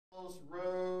equals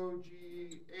rho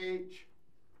GH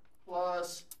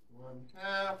plus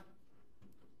 1/2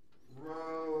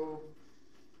 rho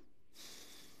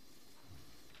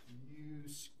U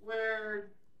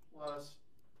squared plus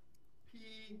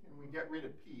P, and we get rid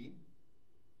of P,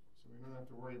 so we don't have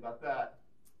to worry about that.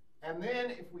 And then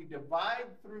if we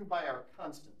divide through by our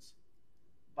constants,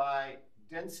 by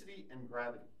density and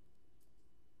gravity,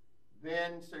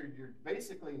 then so you're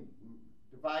basically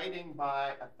dividing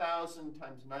by 1,000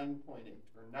 times 9.8,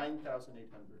 or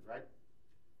 9,800, right?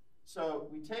 So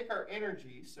we take our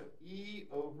energy, so E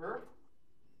over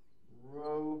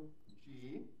rho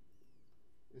G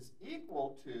is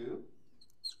equal to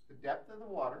the depth of the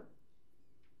water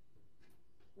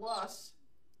plus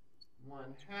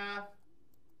 1/2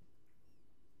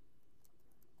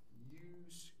 U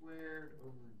squared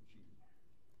over G.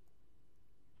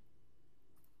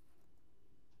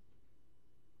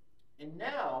 And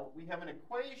now we have an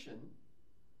equation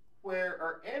where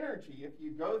our energy, if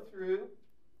you go through,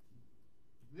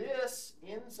 this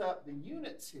ends up, the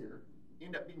units here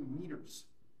end up being meters.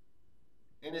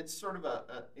 And it's sort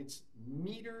of it's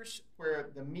meters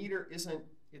where the meter isn't,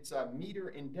 it's a meter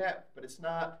in depth, but it's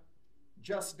not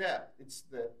just depth. It's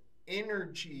the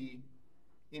energy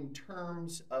in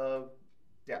terms of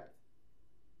depth,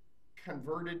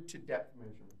 converted to depth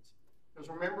measurements. Because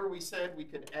remember we said we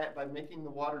could add, by making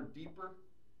the water deeper,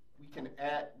 we can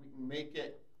make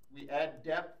it, we add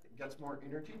depth, it gets more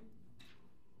energy.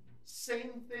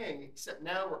 Same thing, except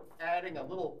now we're adding a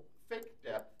little fake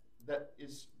depth that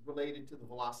is related to the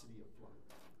velocity of flow.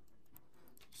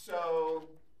 So,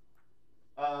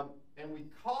 and we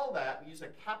call that, we use a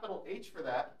capital H for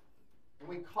that, and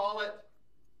we call it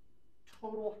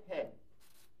total head.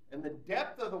 And the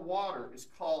depth of the water is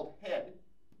called head,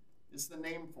 is the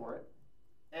name for it.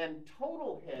 And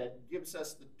total head gives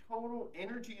us the total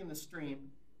energy in the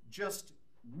stream just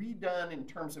redone in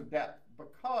terms of depth,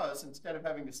 because instead of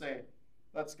having to say,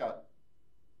 that's got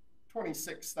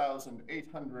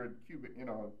 26,800 cubic,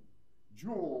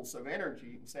 joules of energy,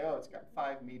 you can say, oh, it's got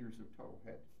 5 meters of total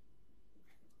head.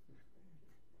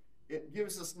 It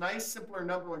gives us nice, simpler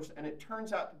numbers, and it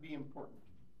turns out to be important.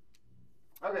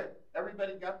 Okay,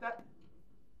 everybody got that?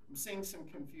 I'm seeing some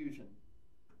confusion.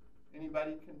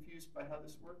 Anybody confused by how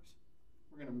this works?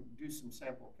 We're going to do some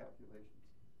sample calculations.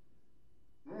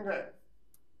 Okay.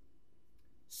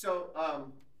 So,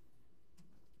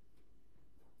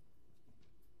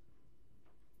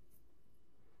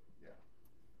 yeah.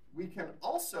 We can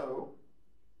also,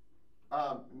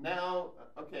 now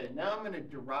I'm going to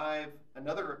derive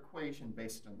another equation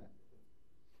based on that.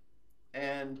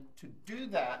 And to do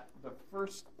that, we're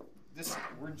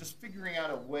just figuring out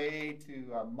a way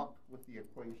to muck with the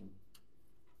equation.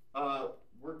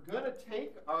 We're going to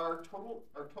take our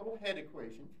total head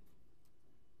equation,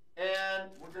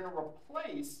 and we're going to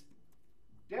replace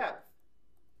depth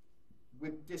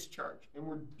with discharge. And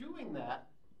we're doing that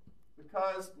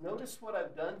because notice what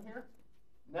I've done here.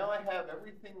 Now I have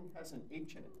everything has an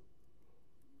H in it.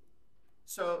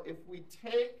 So if we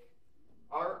take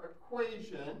our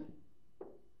equation,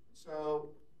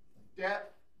 so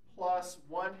depth plus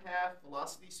 1/2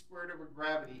 velocity squared over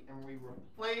gravity, and we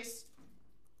replace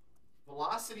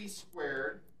velocity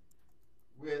squared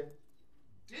with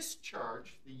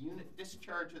discharge, the unit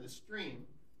discharge of the stream.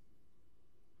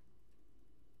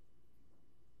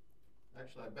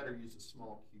 Actually, I better use a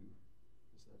small q,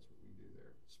 because that's what we do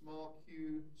there. Small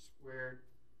q squared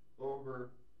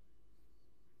over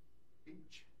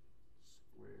h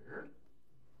squared.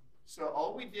 So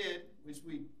all we did was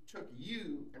we took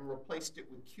u and replaced it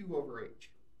with q over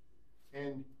h.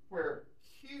 And where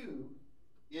q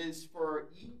is for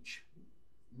each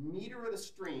meter of the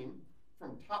stream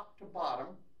from top to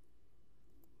bottom,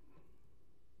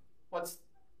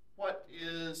 what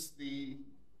is the,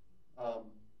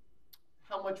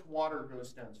 how much water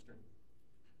goes downstream?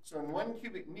 So in 1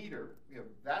 cubic meter,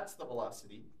 that's the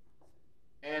velocity.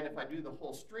 And if I do the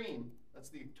whole stream, that's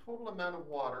the total amount of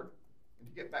water. And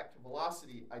to get back to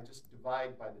velocity, I just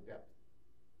divide by the depth.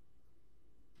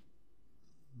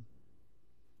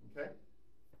 Okay?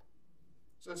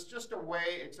 So it's just a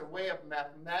way of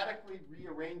mathematically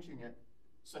rearranging it.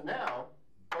 So now,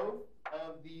 both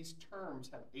of these terms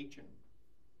have h in them.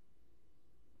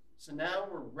 So now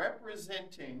we're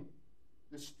representing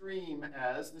the stream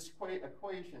as this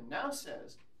equation now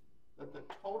says that the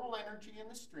total energy in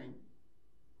the stream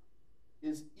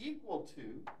is equal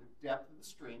to the depth of the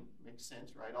stream, makes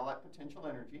sense, right? All that potential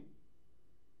energy,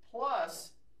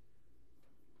 plus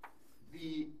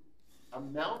the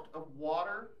amount of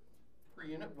water per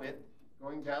unit width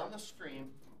going down the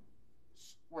stream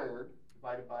squared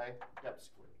divided by depth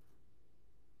squared.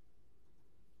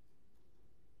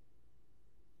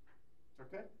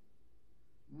 Okay?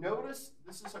 Notice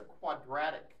this is a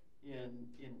quadratic in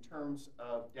terms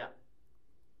of depth.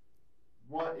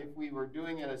 One, if we were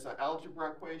doing it as an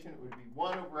algebra equation, it would be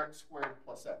 1 over x squared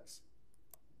plus x.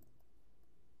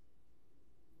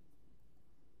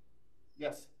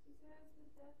 Yes? It says the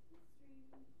depth of the stream,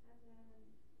 and then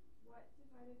what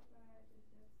divided by the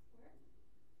depth squared?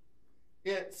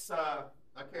 It's,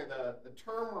 okay, the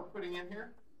term we're putting in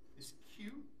here is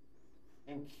Q,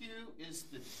 and Q is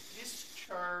the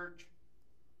discharge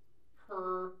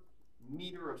per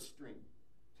meter of stream.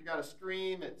 So you got a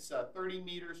stream, it's 30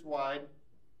 meters wide.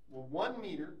 Well, 1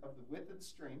 meter of the width of the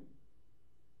stream,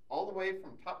 all the way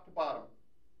from top to bottom,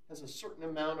 has a certain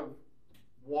amount of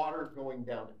water going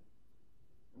down it.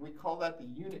 And we call that the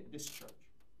unit discharge.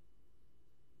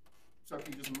 So if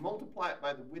you just multiply it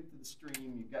by the width of the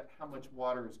stream, you get how much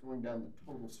water is going down the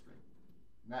total stream.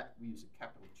 And that we use a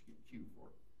capital Q for.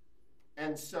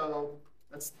 And so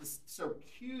that's so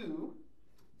Q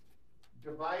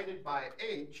divided by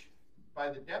H, by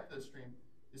the depth of the stream,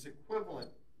 is equivalent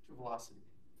to velocity.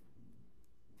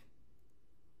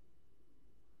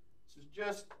 This is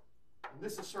just, and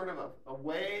this is sort of a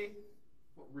way,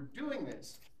 what we're doing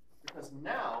this, because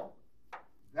now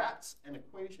that's an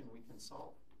equation we can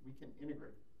solve. We can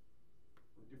integrate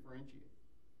or differentiate.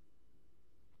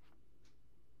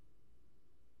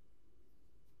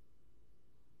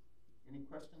 Any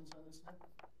questions on this now?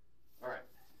 All right.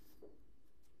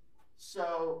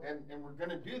 So, and we're going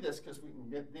to do this because we can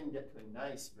then get to a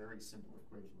nice, very simple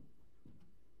equation.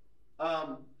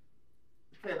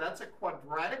 Okay, that's a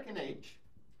quadratic in H,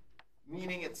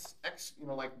 meaning it's x,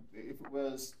 like if it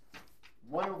was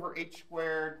 1 over h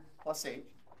squared plus h.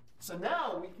 So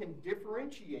now we can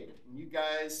differentiate it. And you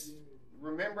guys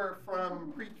remember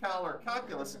from pre-cal or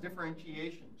calculus,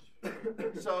 differentiation.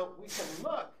 So we can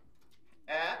look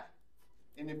at,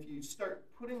 and if you start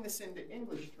putting this into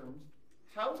English terms,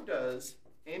 how does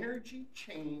energy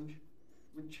change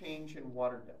with change in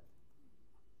water depth?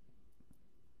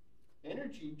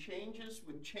 Energy changes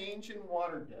with change in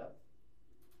water depth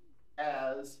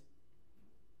as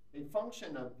a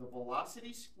function of the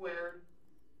velocity squared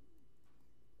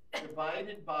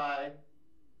divided by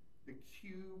the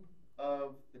cube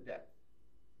of the depth.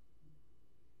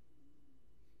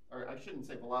 Or I shouldn't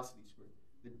say velocity squared.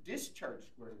 The discharge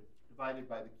squared divided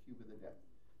by the cube of the depth.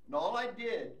 And all I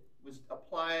did was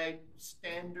apply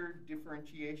standard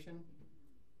differentiation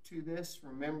to this.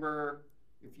 Remember,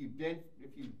 if you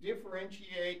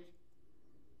differentiate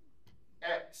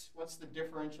x, what's the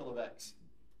differential of x?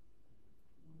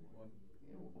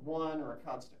 1 or a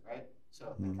constant, right?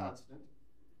 So the constant.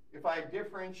 If I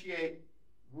differentiate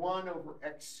 1 over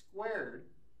x squared,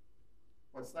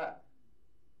 what's that?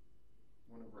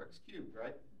 1 over x cubed,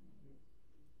 right?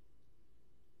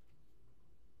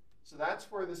 So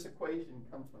that's where this equation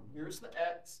comes from. Here's the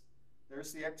x,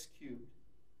 there's the x cubed.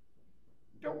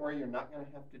 Don't worry, you're not going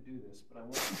to have to do this, but I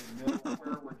want you to know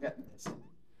where we're getting this.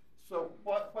 So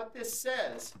what this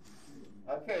says,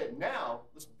 okay, now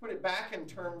let's put it back in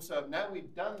terms of, now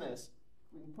we've done this,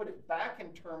 we can put it back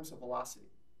in terms of velocity.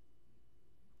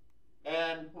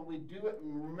 And when we do it,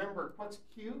 and remember, what's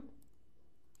Q?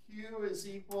 Q is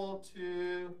equal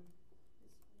to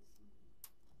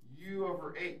U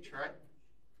over H, right?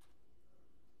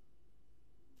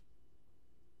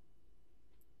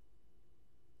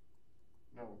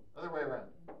 No, other way around.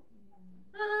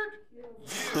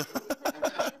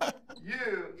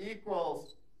 U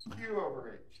equals Q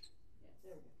over H.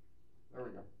 There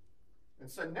we go. And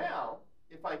so now,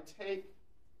 if I take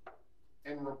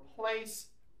and replace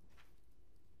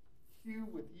Q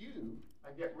with U,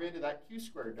 I get rid of that Q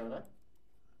squared, don't I?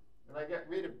 And I get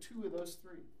rid of 2 of those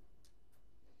 3.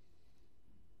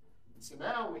 And so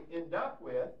now we end up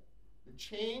with the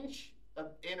change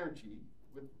of energy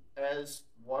with, as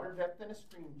water depth in a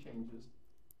stream changes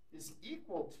is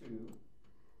equal to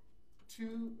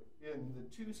 2, and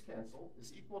the 2's cancel,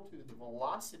 is equal to the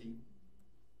velocity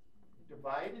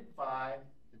divided by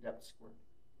the depth squared.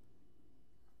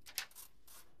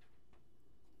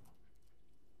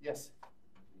 Yes?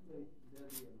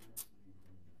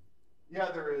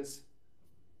 Yeah, there is.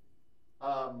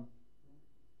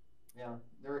 Yeah,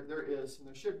 there is. And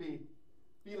there should be,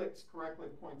 Felix correctly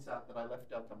points out that I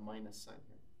left out the minus sign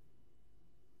here.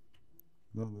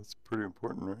 No, that's pretty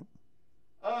important,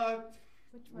 right?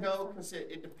 No, because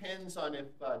it depends on if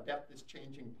depth is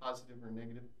changing positive or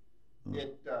negative.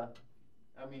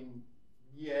 I mean,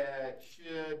 yeah, it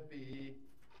should be,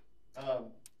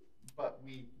 but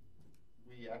we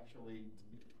actually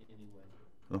do it anyway.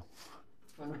 Oh.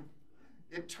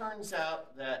 It turns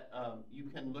out that you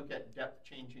can look at depth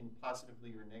changing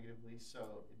positively or negatively,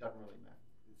 so it doesn't really matter.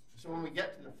 So when we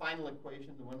get to the final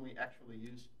equation, the one we actually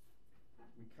use,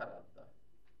 we cut out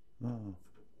the. Oh.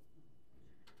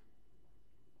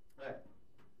 All right.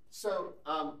 So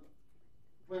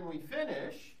when we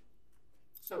finish,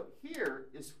 so here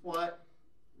is what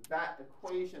that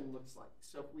equation looks like.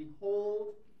 So if we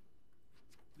hold,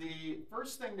 the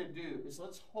first thing to do is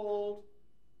let's hold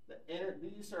the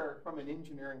these are from an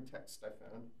engineering text I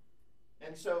found.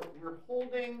 And so we're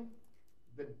holding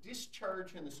the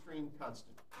discharge in the stream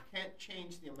constant. You can't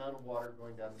change the amount of water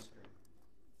going down the stream.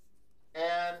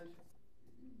 And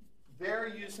they're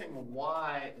using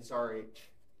Y as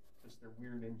RH, because they're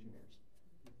weird engineers.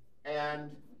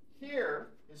 And here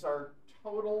is our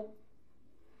total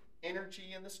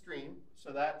energy in the stream,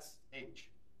 so that's H.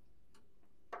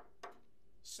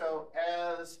 So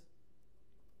as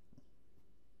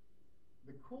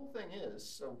the cool thing is,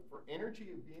 so for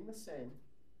energy being the same,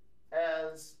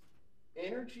 as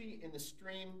energy in the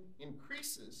stream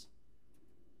increases,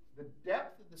 the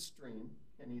depth of the stream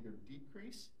can either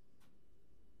decrease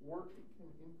or it can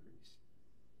increase.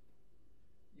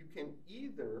 You can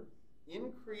either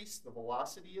increase the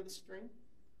velocity of the stream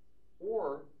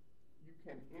or you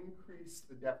can increase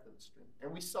the depth of the stream.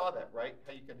 And we saw that, right?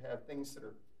 How you can have things that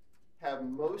have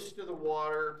most of the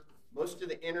water, most of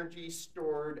the energy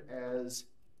stored as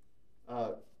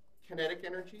kinetic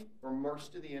energy, or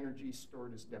most of the energy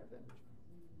stored as depth energy.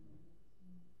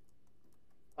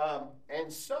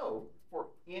 And so, for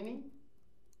any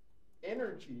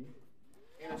energy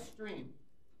in a stream,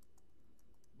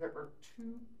 there are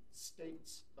two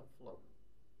states of flow.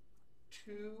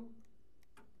 Two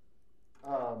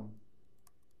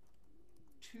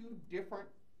different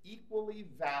equally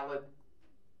valid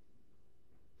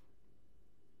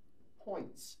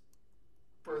points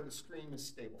where the stream is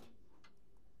stable.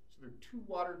 So there are two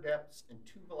water depths and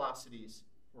two velocities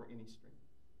for any stream,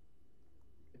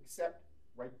 except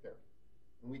right there.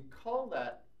 And we call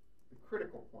that the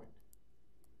critical point.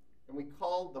 And we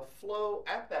call the flow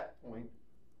at that point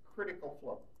critical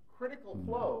flow. Critical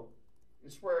flow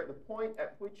is where the point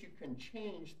at which you can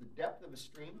change the depth of a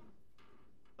stream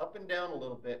up and down a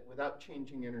little bit without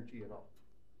changing energy at all.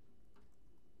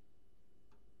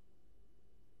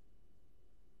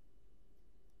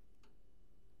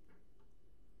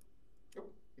 Oh,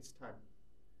 it's time.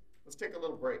 Let's take a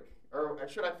little break. Or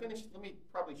should I finish?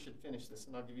 Probably should finish this,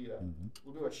 and I'll give you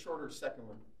we'll do a shorter second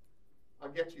one. I'll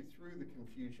get you through the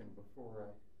confusion before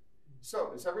I.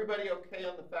 So, is everybody okay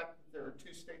on the fact that there are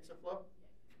two states of flow?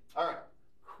 All right,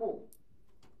 cool.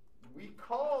 We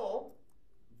call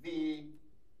the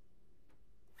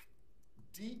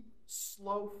deep,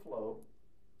 slow flow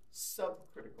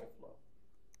subcritical flow.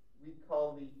 We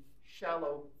call the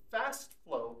shallow, fast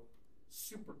flow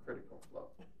supercritical flow.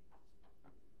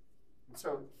 And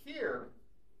so here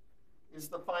is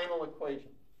the final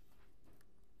equation.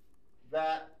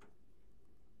 That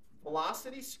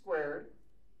velocity squared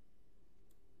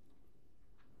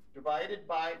divided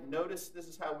by, notice this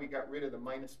is how we got rid of the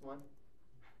 -1,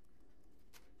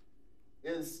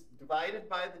 is divided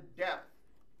by the depth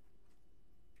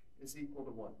is equal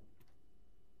to 1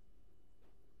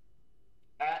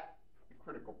 at the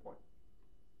critical point.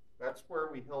 That's where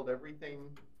we held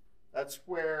everything. That's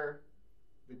where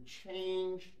the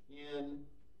change in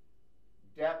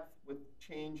depth with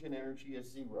change in energy is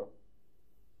 0.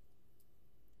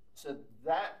 So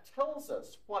that tells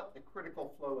us what the critical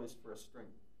flow is for a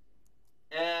stream.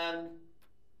 And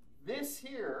this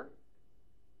here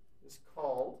is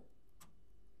called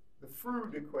the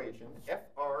Froude equation,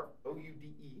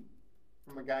 F-R-O-U-D-E,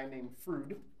 from a guy named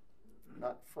Froude,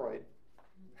 not Freud,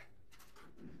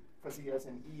 because he has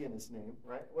an E in his name,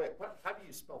 right? Wait, how do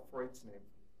you spell Freud's name?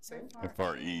 Same?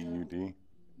 F-R-E-U-D.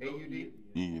 A-U-D?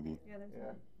 E-U-D. Yeah, there's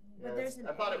Yeah. But there's an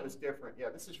I thought A. it was different. Yeah,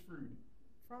 this is Froude.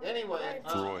 Freud. Anyway,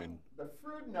 Freud. the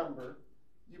Froude number,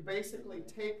 you basically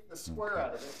take the square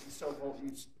out of it, and so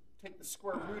you take the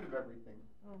square root of everything.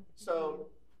 Oh, So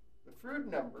the Froude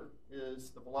number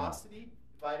is the velocity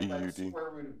divided by the EUD. square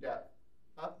root of depth.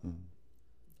 Huh?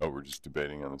 Oh, we're just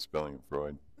debating on the spelling of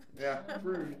Freud. Yeah,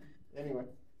 Froude. Anyway.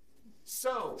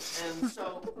 So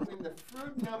when the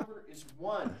Froude number is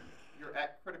 1, you're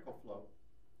at critical flow.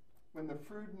 When the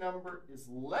Froude number is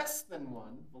less than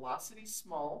 1, velocity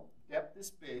small, depth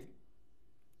is big,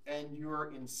 and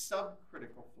you're in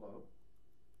subcritical flow.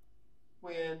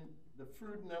 When the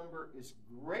Froude number is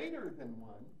greater than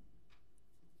 1,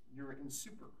 you're in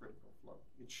supercritical flow.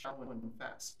 It's shallow and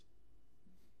fast.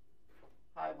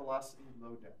 High velocity,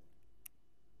 low depth.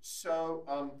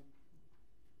 So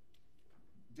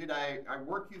did I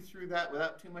work you through that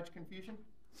without too much confusion?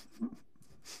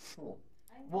 Cool.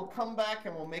 We'll come back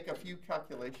and we'll make a few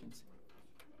calculations.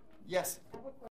 Yes? I have a question.